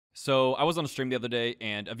So I was on a stream the other day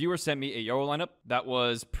and a viewer sent me a Yoru lineup that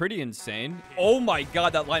was pretty insane. Oh my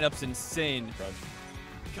god, that lineup's insane.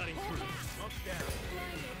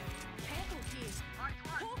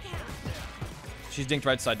 She's dinked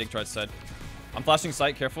right side, dinked right side. I'm flashing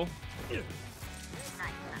sight, careful.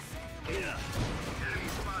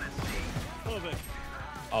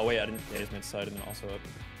 Oh wait, I didn't. Yeah, he's mid side and then also up.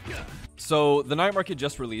 So the night market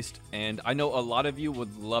just released, and I know a lot of you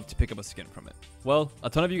would love to pick up a skin from it. Well, a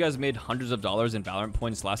ton of you guys made hundreds of dollars in Valorant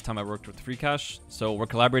points last time I worked with Free Cash, so we're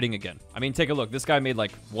collaborating again. I mean, take a look. This guy made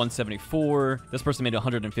like 174. This person made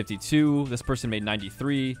 152. This person made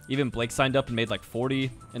 93. Even Blake signed up and made like 40,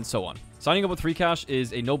 and so on. Signing up with Free Cash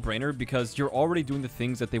is a no-brainer because you're already doing the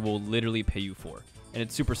things that they will literally pay you for, and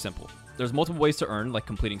it's super simple. There's multiple ways to earn, like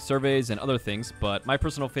completing surveys and other things, but my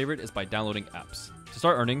personal favorite is by downloading apps. To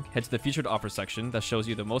start earning, head to the featured offer section that shows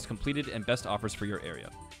you the most completed and best offers for your area.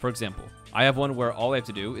 For example, I have one where all I have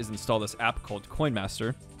to do is install this app called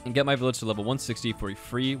Coinmaster and get my village to level 160 for a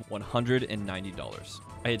free $190.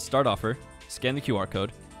 I hit start offer, scan the QR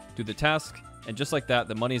code, do the task, and just like that,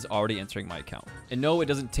 the money is already entering my account. And no, it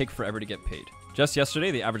doesn't take forever to get paid. Just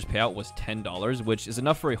yesterday, the average payout was $10, which is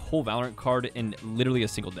enough for a whole Valorant card in literally a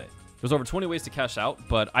single day. There's over 20 ways to cash out,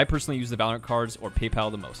 but I personally use the Valorant cards or PayPal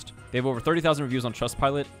the most. They have over 30,000 reviews on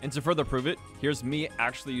Trustpilot, and to further prove it, here's me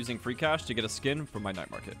actually using Free Cash to get a skin for my night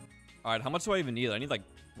market. All right, how much do I even need? I need like,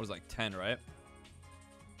 what is it, like 10, right?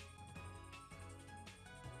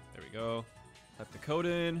 There we go. Type the code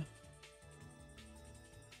in.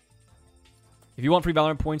 If you want free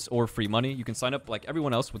Valorant points or free money, you can sign up like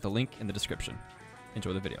everyone else with the link in the description.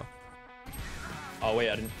 Enjoy the video. Oh wait,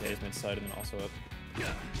 I didn't. Yeah, he's mid side and then also up.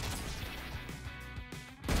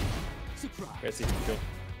 Wait, see, kill.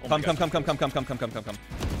 Oh Come. Good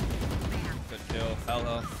kill.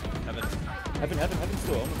 Hell. Heaven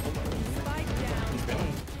still.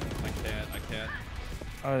 I can't.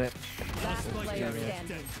 Oh, that. Last player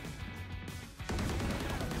standing.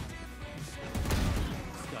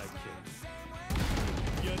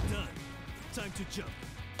 You're done. Time to jump.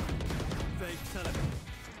 Fake teleport.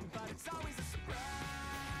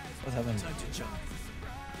 What's happening? Time to jump.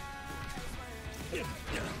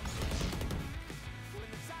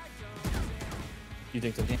 You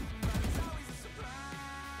think so?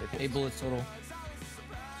 8 bullets total.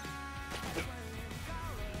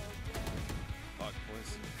 Fuck,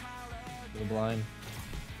 boys. You're blind.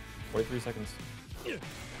 43 seconds.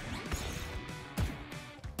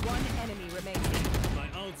 One enemy remaining. My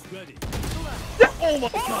ult's ready. Oh my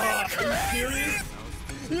god! Are you serious?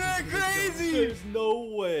 You're crazy! There's no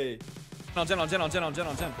way. On Gen.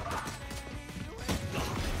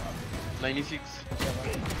 96.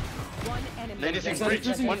 One enemy. 96 remaining.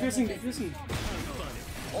 breach. Piercing.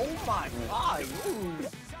 Oh my god.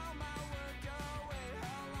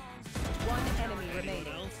 One enemy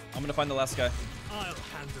remaining. I'm gonna find the last guy. I'll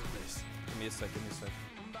handle this. Give me a sec.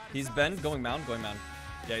 He's Ben, going mound.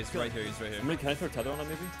 Yeah, he's right here. Can I throw tether on him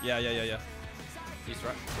maybe? Yeah. He's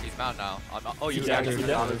right. He's mount now. Oh, He's you down, actually he's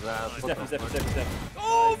down down. his ass. He's deaf.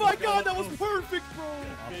 Oh my god, that was perfect, bro!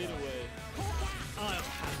 Fade away. I'll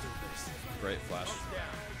handle this. Great flash.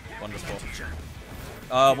 Wonderful.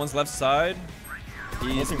 One's left side.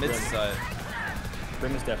 He's Looking mid Grim. side.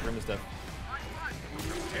 Rim is deaf.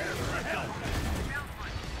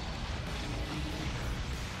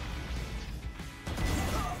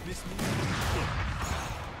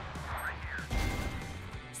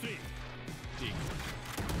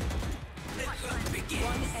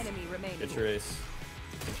 One enemy remaining. Get your ace.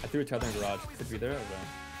 I threw a tether in garage. Could be there or no?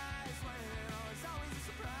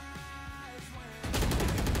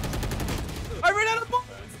 I ran out of bullets!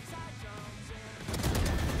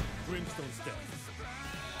 Brimstone's dead.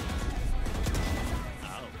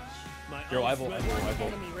 Ouch. My Yo, ult's Ivo. ready.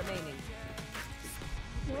 One enemy remaining.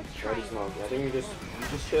 Ready smoke. I think we just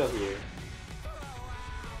chill here.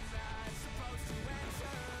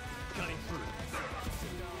 Cutting through.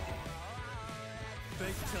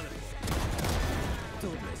 Fake teleport.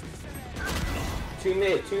 Don't miss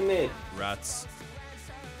me. Two mid. Rats.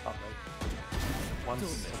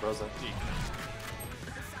 One's Rosa.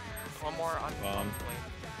 One more on.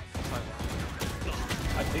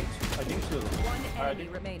 I think two of them. One enemy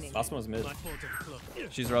remaining. Last one's mid. Black hole to the club.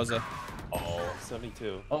 She's Rosa. Oh,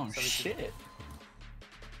 72. Oh shit.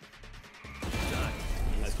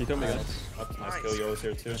 Nice. Can you throw me again? Up. Nice kill. Yoru's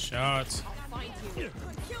here too. Shots.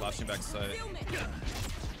 Flashing back side.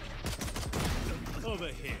 Over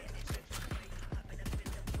here.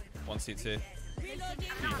 One CT.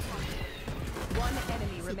 One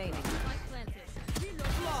enemy remaining.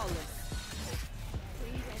 Flawless.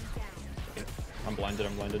 I'm blinded.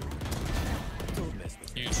 Don't miss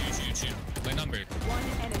me. Use. My number. One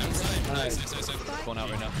enemy remaining. Nice. Going out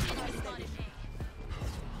right now.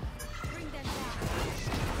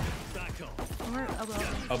 Back off. We're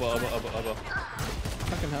above. Elbow.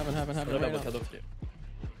 Fucking haven't. Head Right up, head now. up.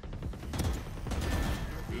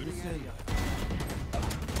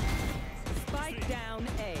 Spike down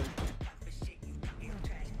A.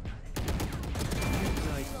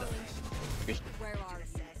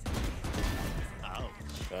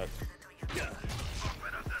 God.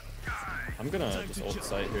 I'm gonna just ult the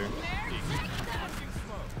site here.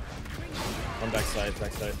 One backside.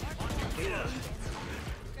 Sky.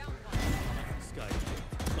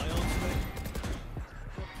 My ult's ready.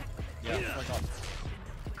 Yeah. Fuck off.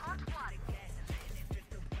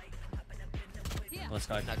 Let's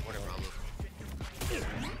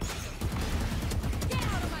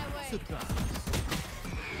go.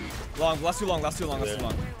 Long. Last too long.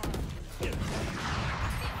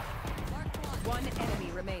 One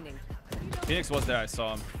enemy remaining. Phoenix was there. I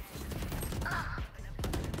saw him.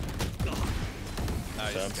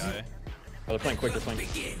 Nice Subs. guy. Oh, they're playing quick.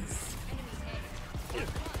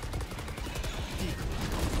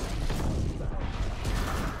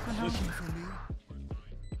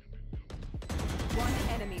 One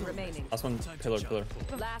enemy remaining. Last one, pillar.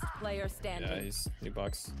 Last player standing. Yeah, he's new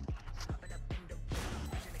box.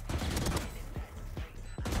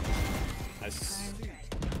 Nice.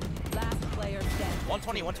 Last player standing.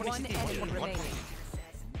 120, One 120 CT, enemy 120, remaining. 120.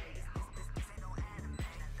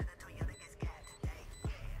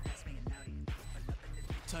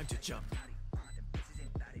 Time to jump.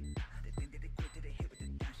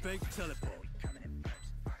 Fake teleport.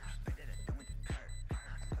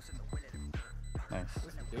 Nice.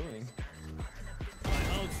 Doing. My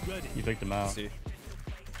ult's ready. You picked him out. See.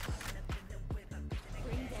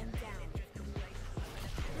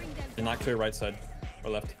 You're not clear right side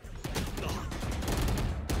or left.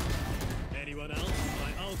 Anyone else?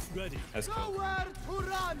 My ult's ready. That's cool.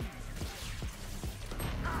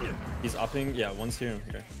 He's upping. Yeah, one's here and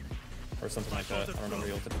here. Or something like that. I don't remember.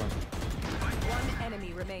 He ulted from. One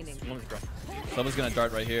enemy remaining. One's bro. Someone's gonna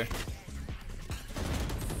dart right here.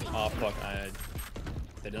 Oh fuck!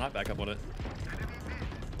 They did not back up on it.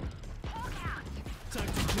 Time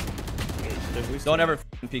to jump. There's at least Don't two. ever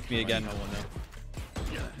f***ing peek me again. No one now.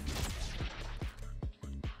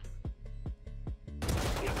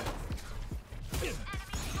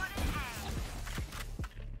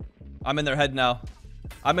 I'm in their head now.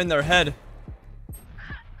 I'm in their head.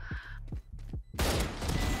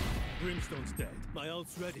 Brimstone's dead. My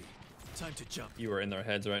ult's ready. Time to jump. You are in their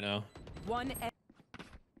heads right now. One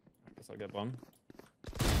Guess I'll get bummed.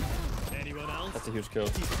 Anyone else? That's a huge kill.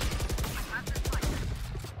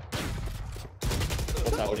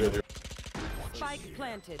 What's happening? spike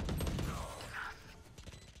planted.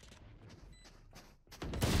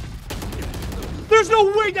 There's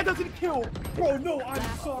no way that doesn't kill! Bro, no, I'm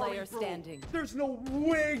Last sorry, player bro. standing. There's no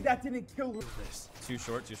way that didn't kill him. Too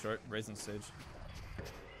short. Raising stage.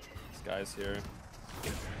 This guy's here.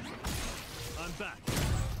 I'm back.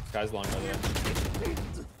 This guy's long, by the way.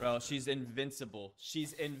 Bro, she's invincible.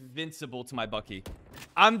 She's invincible to my Bucky.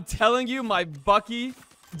 I'm telling you, my Bucky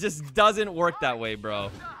just doesn't work that way, bro.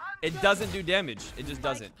 It doesn't do damage. It just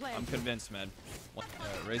doesn't. I'm convinced, man.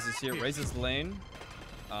 Raises here. Raises lane.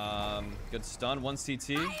 Good stun. One CT.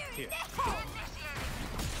 Here.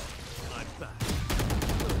 I'm back.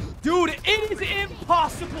 Dude, it is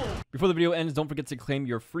impossible! Before the video ends, don't forget to claim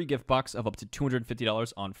your free gift box of up to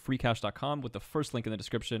 $250 on freecash.com with the first link in the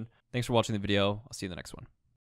description. Thanks for watching the video. I'll see you in the next one.